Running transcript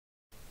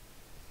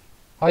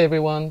Hi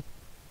everyone,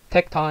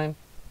 tech time.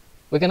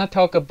 We're gonna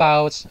talk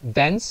about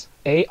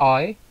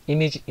VanceAI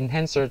image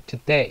enhancer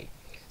today.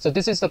 So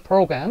this is the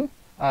program,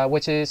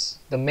 which is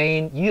the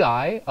main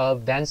UI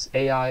of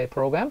VanceAI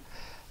program.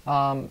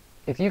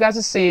 If you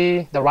guys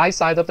see the right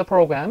side of the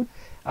program,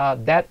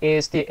 that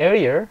is the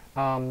area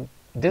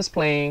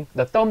displaying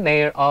the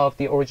thumbnail of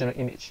the original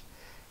image.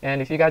 And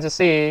if you guys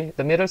see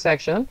the middle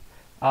section,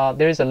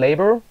 there is a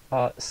label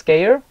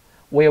scale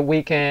where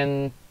we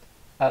can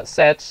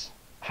set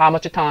how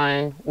much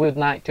time we would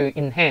like to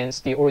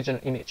enhance the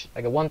original image,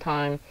 like a 1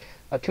 time,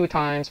 2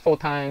 times, 4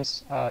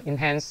 times,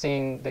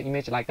 enhancing the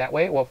image like that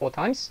way, or 4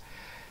 times.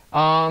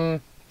 And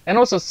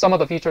also some of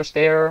the features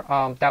there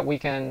that we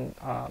can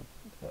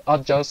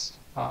adjust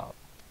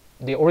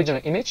the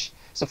original image.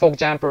 So for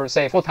example,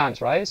 say 4 times,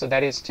 right? So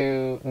that is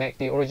to make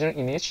the original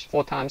image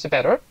 4 times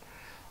better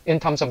in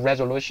terms of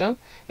resolution.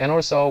 And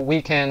also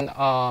we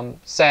can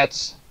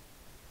set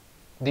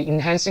the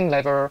enhancing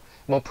level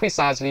more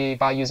precisely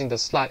by using the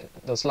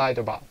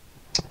slider bar.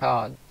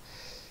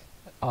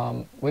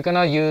 We're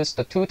gonna use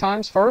the 2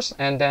 times first,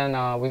 and then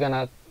we're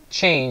gonna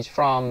change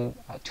from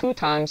 2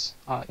 times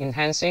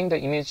enhancing the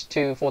image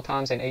to 4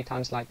 times and 8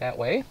 times, like that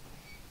way.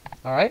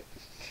 All right,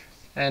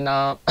 and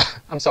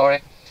I'm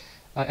sorry.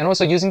 And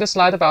also using the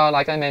slider bar,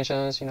 like I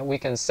mentioned, we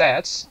can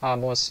set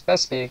more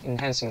specific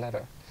enhancing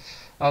level.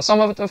 Some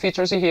of the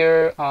features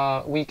here,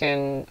 we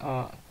can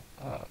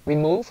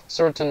remove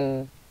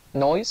certain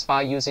noise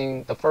by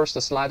using the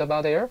first slider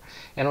bar there,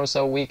 and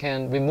also we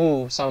can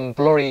remove some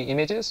blurry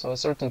images or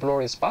certain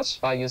blurry spots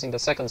by using the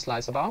second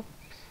slider bar.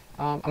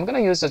 I'm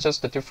gonna use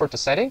just the default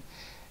setting,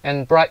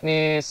 and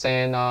brightness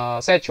and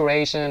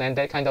saturation and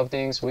that kind of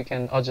things we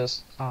can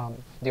adjust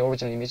the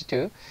original image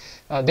too.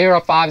 There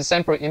are 5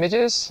 sample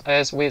images,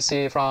 as we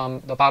see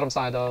from the bottom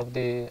side of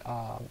the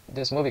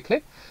this movie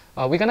clip.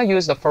 We're gonna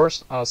use the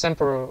first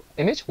sample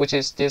image, which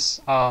is this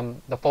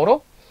the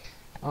photo.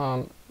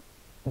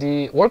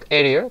 The work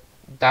area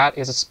that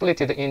is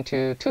split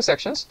into 2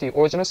 sections, the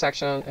original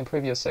section and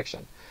previous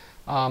section.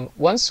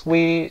 Once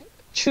we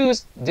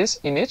choose this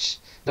image,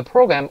 the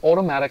program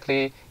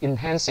automatically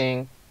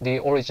enhancing the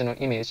original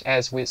image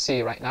as we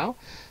see right now.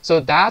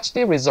 So that's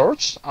the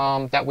results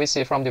that we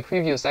see from the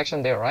previous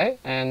section there, right?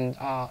 And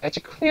it's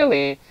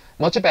clearly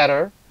much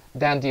better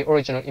than the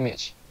original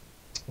image.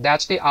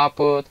 That's the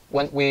output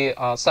when we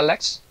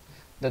select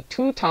the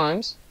 2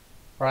 times,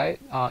 right,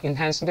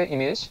 enhancing the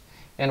image.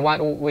 And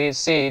when we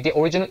see the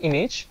original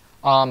image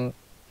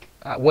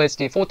with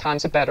the 4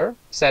 times better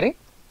setting,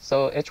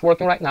 so it's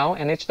working right now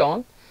and it's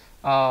done.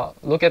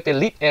 Look at the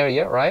lip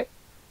area, right?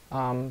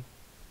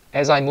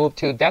 As I move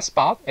to that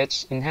spot,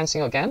 it's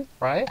enhancing again,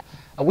 right?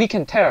 We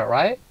can tell,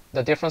 right,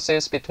 the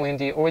differences between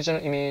the original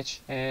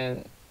image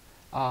and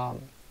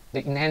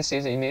the enhanced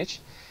image.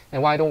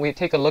 And why don't we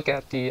take a look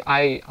at the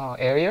eye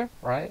area,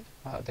 right?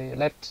 The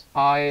left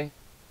eye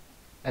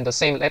and the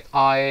same left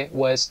eye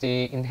was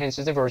the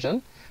enhanced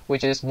version,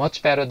 which is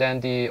much better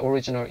than the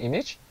original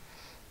image.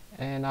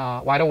 And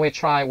why don't we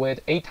try with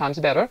 8 times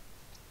better?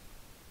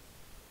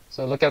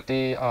 So look at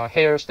the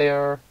hairs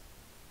there.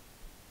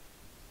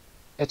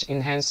 It's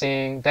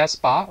enhancing that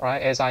spot, right,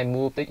 as I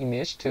move the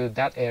image to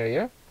that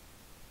area,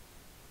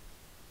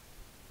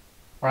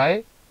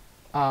 right?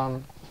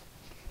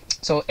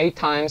 So 8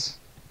 times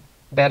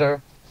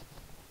better.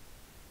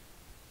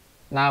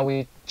 Now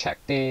we check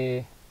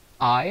the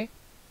eye.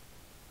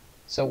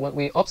 So when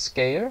we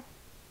upscale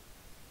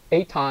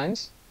 8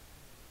 times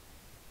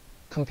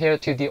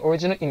compared to the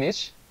original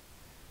image,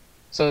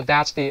 so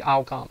that's the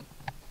outcome,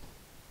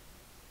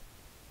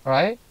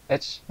 right?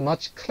 It's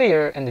much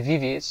clearer and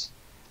vivid,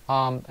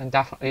 and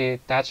definitely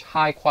that's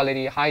high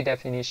quality, high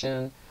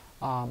definition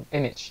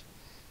image.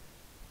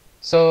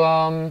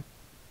 So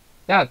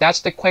yeah, that's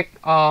the quick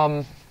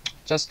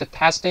just the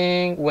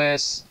testing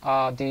with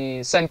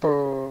the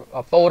sample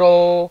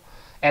photo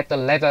at the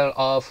level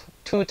of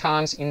 2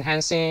 times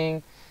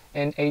enhancing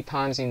and 8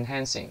 times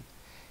enhancing.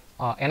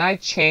 And I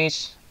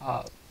changed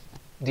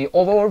the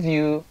overall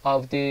view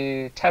of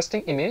the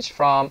testing image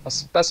from a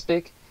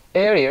specific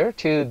area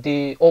to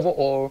the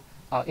overall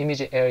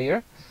image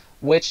area,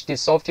 which the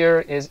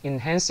software is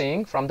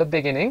enhancing from the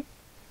beginning.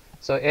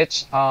 So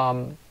it's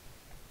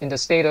in the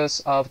status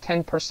of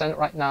 10%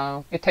 right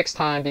now. It takes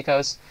time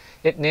because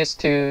it needs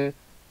to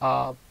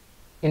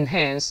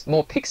enhance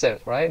more pixels,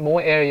 right?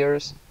 More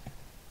areas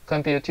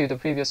compared to the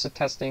previous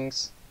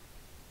testings.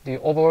 The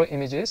overall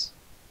images,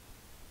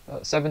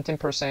 17%,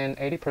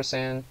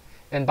 80%.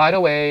 And by the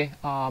way,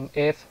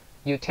 if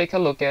you take a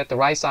look at the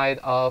right side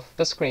of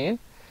the screen,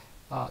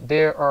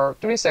 there are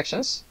 3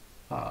 sections,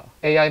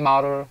 AI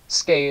model,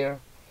 scale,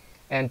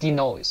 and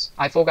denoise.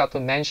 I forgot to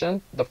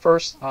mention the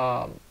first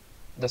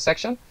the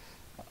section,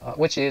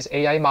 which is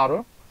AI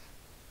model.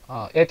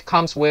 It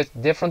comes with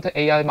different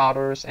AI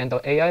models, and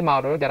the AI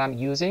model that I'm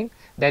using,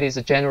 that is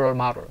a general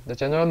model, the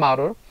general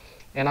model.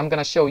 And I'm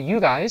gonna show you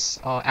guys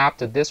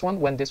after this one,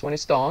 when this one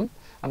is done,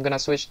 I'm gonna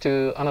switch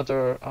to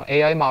another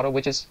AI model,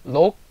 which is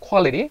low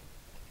quality.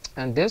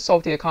 And this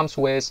software comes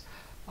with,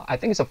 I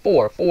think it's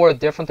four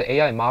different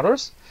AI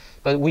models.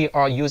 but we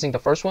are using the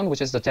first one,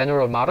 which is the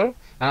general model,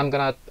 and I'm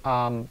gonna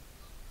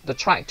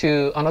try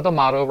to another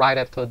model right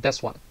after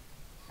this one.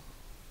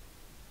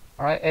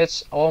 All right,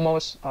 it's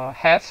almost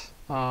half.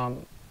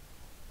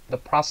 The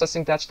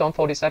processing that's done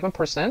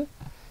 47%,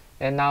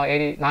 and now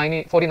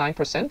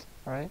 49%.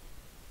 All right,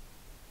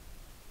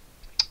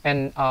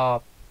 and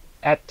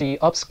at the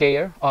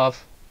upscale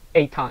of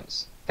 8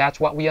 times. That's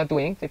what we are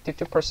doing,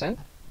 52%.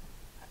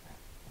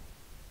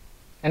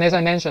 And as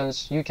I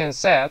mentioned, you can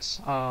set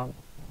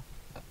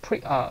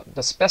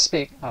the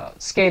specific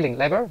scaling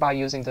level by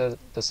using the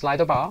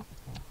slider bar.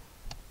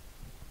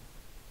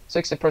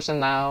 60%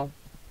 now.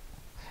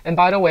 And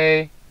by the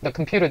way, the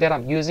computer that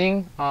I'm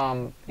using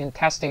in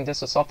testing this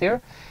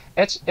software,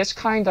 it's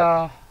kind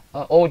of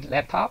old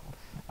laptop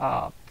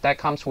that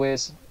comes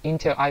with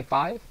Intel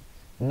i5,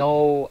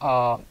 no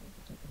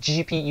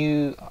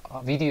GPU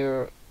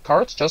video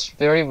cards, just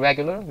very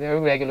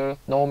regular,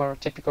 normal,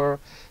 typical,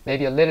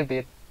 maybe a little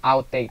bit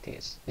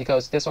outdated,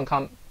 because this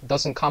one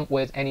doesn't come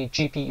with any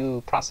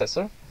GPU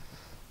processor.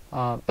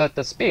 But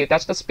the speed,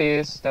 that's the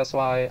speed. That's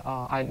why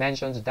I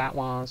mentioned that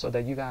one, so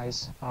that you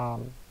guys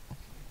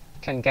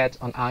can get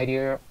an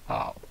idea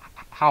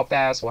how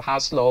fast or how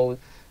slow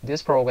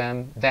this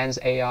program,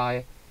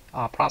 VanceAI,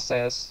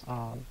 process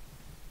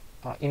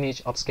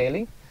image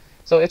upscaling.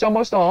 So it's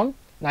almost on,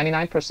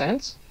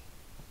 99%.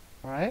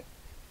 All right.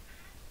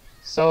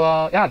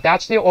 So yeah,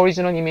 that's the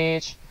original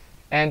image,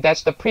 and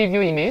that's the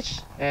preview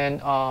image,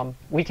 and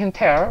we can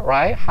tell,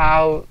 right,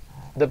 how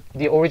the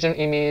original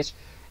image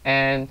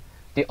and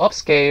the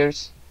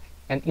upscales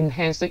and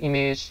enhance the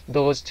image,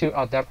 those two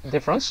are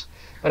different.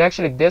 But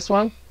actually this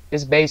one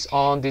is based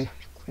on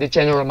the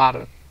general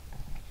model.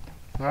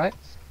 All right.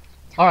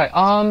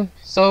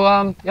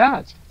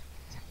 Yeah,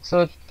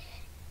 so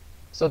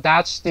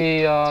that's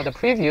the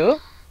preview.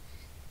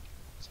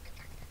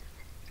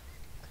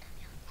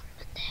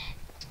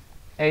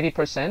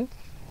 80%.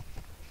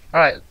 All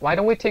right, why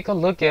don't we take a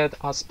look at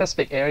a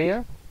specific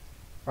area?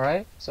 All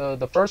right, so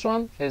the first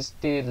one is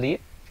the lead.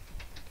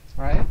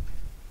 All right,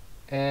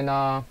 and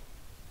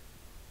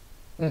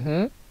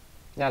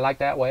yeah, like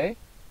that way.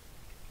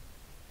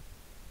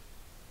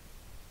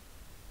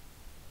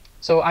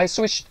 So I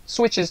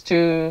switches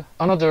to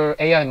another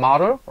AI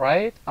model,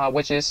 right,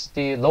 which is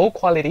the low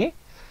quality,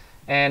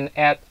 and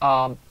at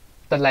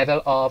the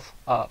level of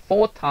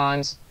 4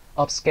 times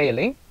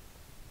upscaling.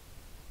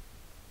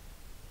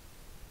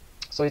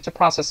 So it's a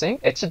processing,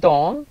 it's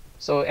done.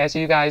 So as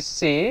you guys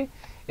see,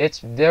 it's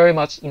very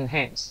much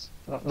enhanced.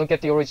 Look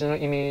at the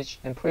original image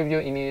and preview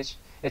image.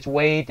 It's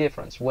way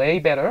different, way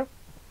better,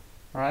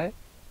 right?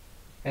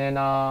 And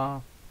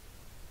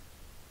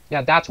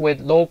yeah, that's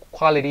with low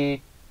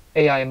quality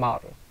AI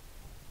model.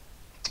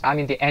 I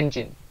mean the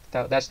engine,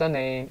 that's the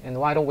name. And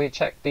why don't we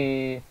check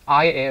the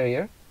eye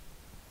area?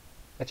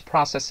 It's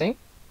processing.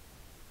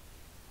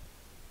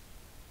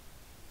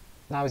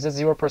 Now is it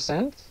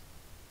 0%?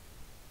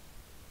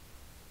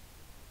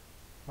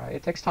 Right,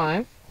 it takes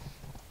time.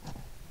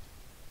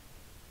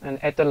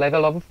 And at the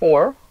level of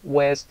 4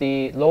 with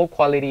the low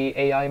quality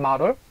AI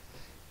model,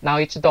 now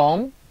it's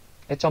done.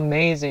 It's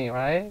amazing,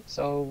 right?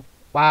 So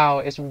wow,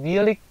 it's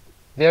really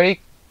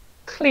very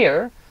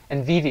clear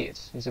and vivid.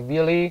 It's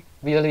really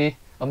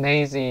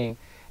amazing.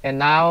 And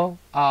now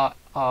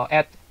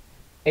at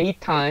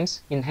 8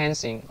 times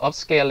enhancing,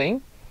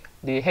 upscaling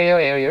the hair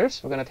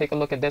areas. We're gonna take a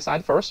look at this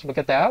side first. Look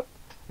at that.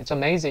 It's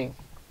amazing.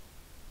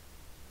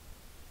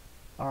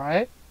 All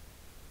right.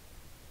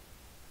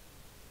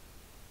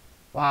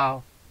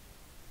 Wow.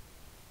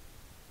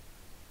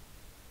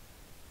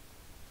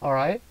 All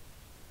right.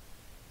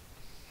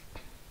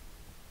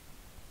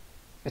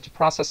 It's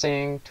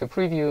processing to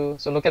preview.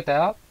 So look at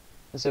that.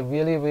 It's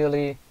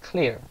really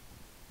clear.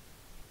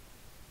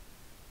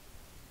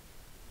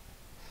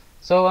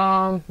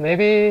 So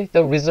maybe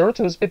the result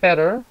would be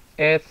better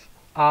if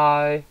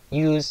I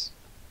use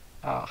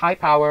high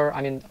power,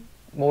 I mean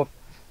more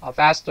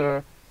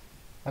faster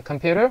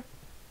computer.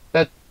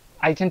 But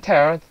I can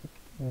tell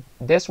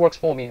this works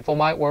for me, for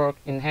my work,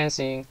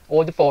 enhancing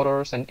all the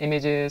photos and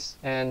images,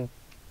 and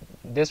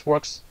this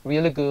works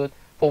really good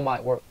for my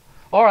work.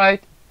 All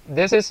right,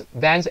 this is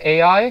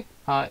VanceAI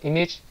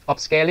image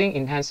upscaling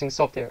enhancing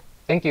software.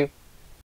 Thank you.